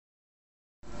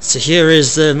So here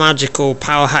is the magical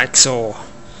power hacksaw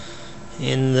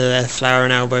in the Flower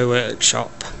and Elbow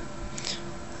workshop.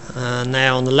 And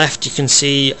there on the left you can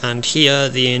see, and here,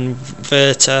 the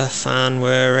inverter fan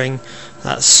whirring.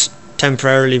 That's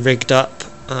temporarily rigged up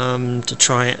to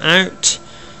try it out.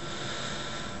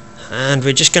 And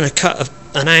we're just going to cut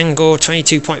an angle,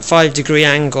 22.5 degree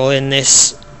angle, in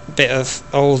this bit of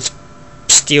old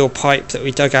steel pipe that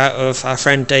we dug out of our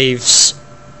friend Dave's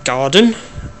garden,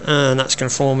 and that's going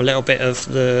to form a little bit of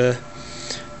the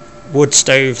wood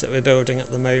stove that we're building at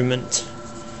the moment.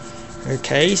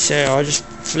 Okay, so I'll just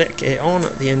flick it on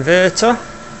at the inverter.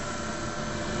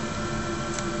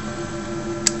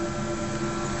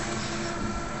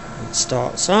 It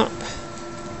starts up.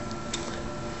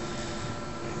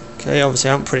 Okay, obviously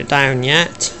I haven't put it down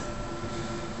yet,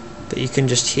 but you can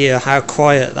just hear how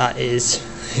quiet that is.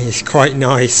 It's quite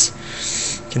nice.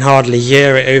 You can hardly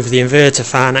hear it over the inverter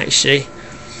fan actually.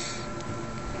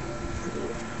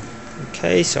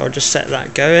 Okay, so I'll just set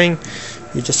that going.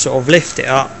 You just sort of lift it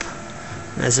up.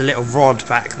 There's a little rod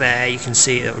back there, you can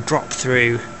see it will drop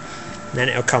through, and then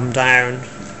it'll come down,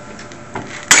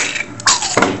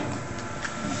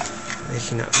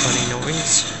 making that funny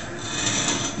noise.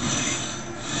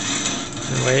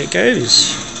 And away it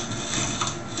goes.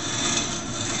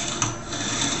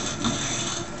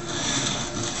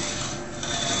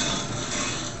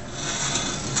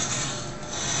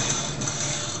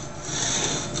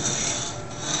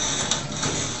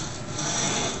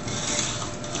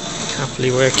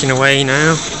 Happily working away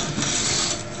now.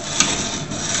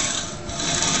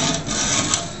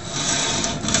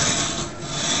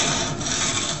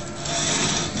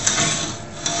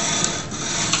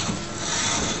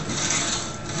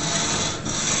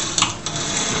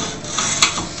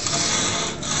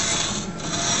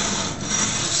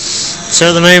 So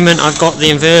at the moment I've got the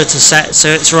inverter set, so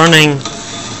it's running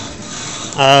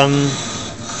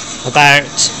about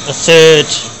a third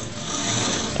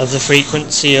of the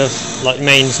frequency of like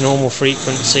mains normal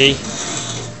frequency,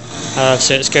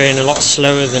 so it's going a lot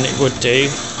slower than it would do.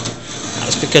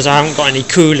 That's because I haven't got any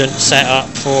coolant set up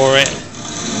for it,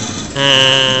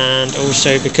 and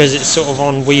also because it's sort of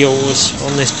on wheels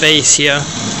on this base here,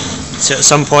 so at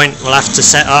some point we'll have to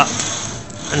set up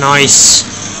a nice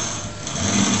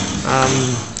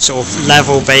sort of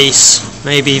level base,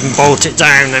 maybe even bolt it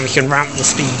down, then we can ramp the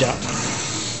speed up.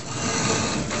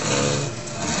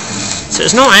 So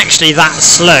it's not actually that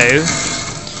slow,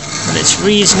 and it's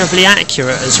reasonably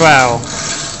accurate as well.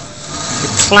 The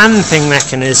clamping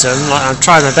mechanism, like I've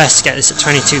tried my best to get this at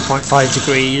 22.5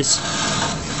 degrees,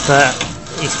 but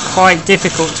it's quite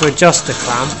difficult to adjust the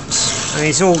clamps. I mean,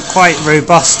 it's all quite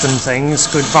robust and things,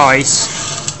 good vice,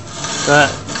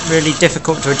 but really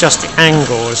difficult to adjust the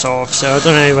angles of, so I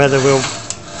don't know whether we'll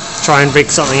try and rig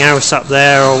something else up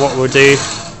there or what we'll do.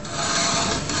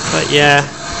 But yeah,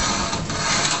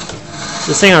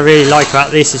 the thing I really like about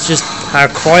this is just how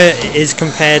quiet it is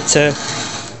compared to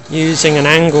using an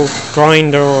angle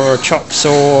grinder or a chop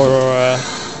saw or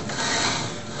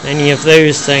any of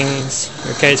those things.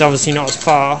 Okay, it's obviously not as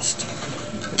fast.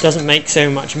 It doesn't make so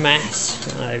much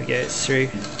mess. Oh, there we go, it's through.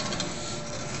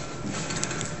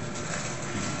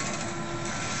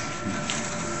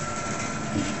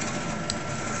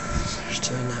 Just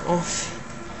turn that off.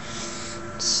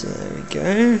 So there we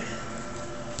go.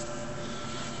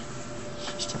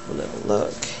 Just have a little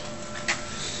look.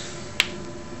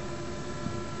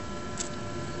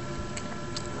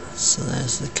 So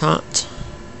there's the cut.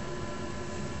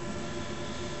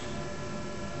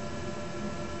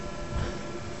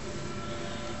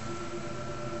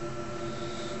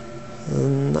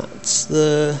 And that's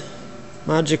the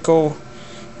magical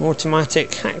automatic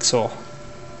hacksaw.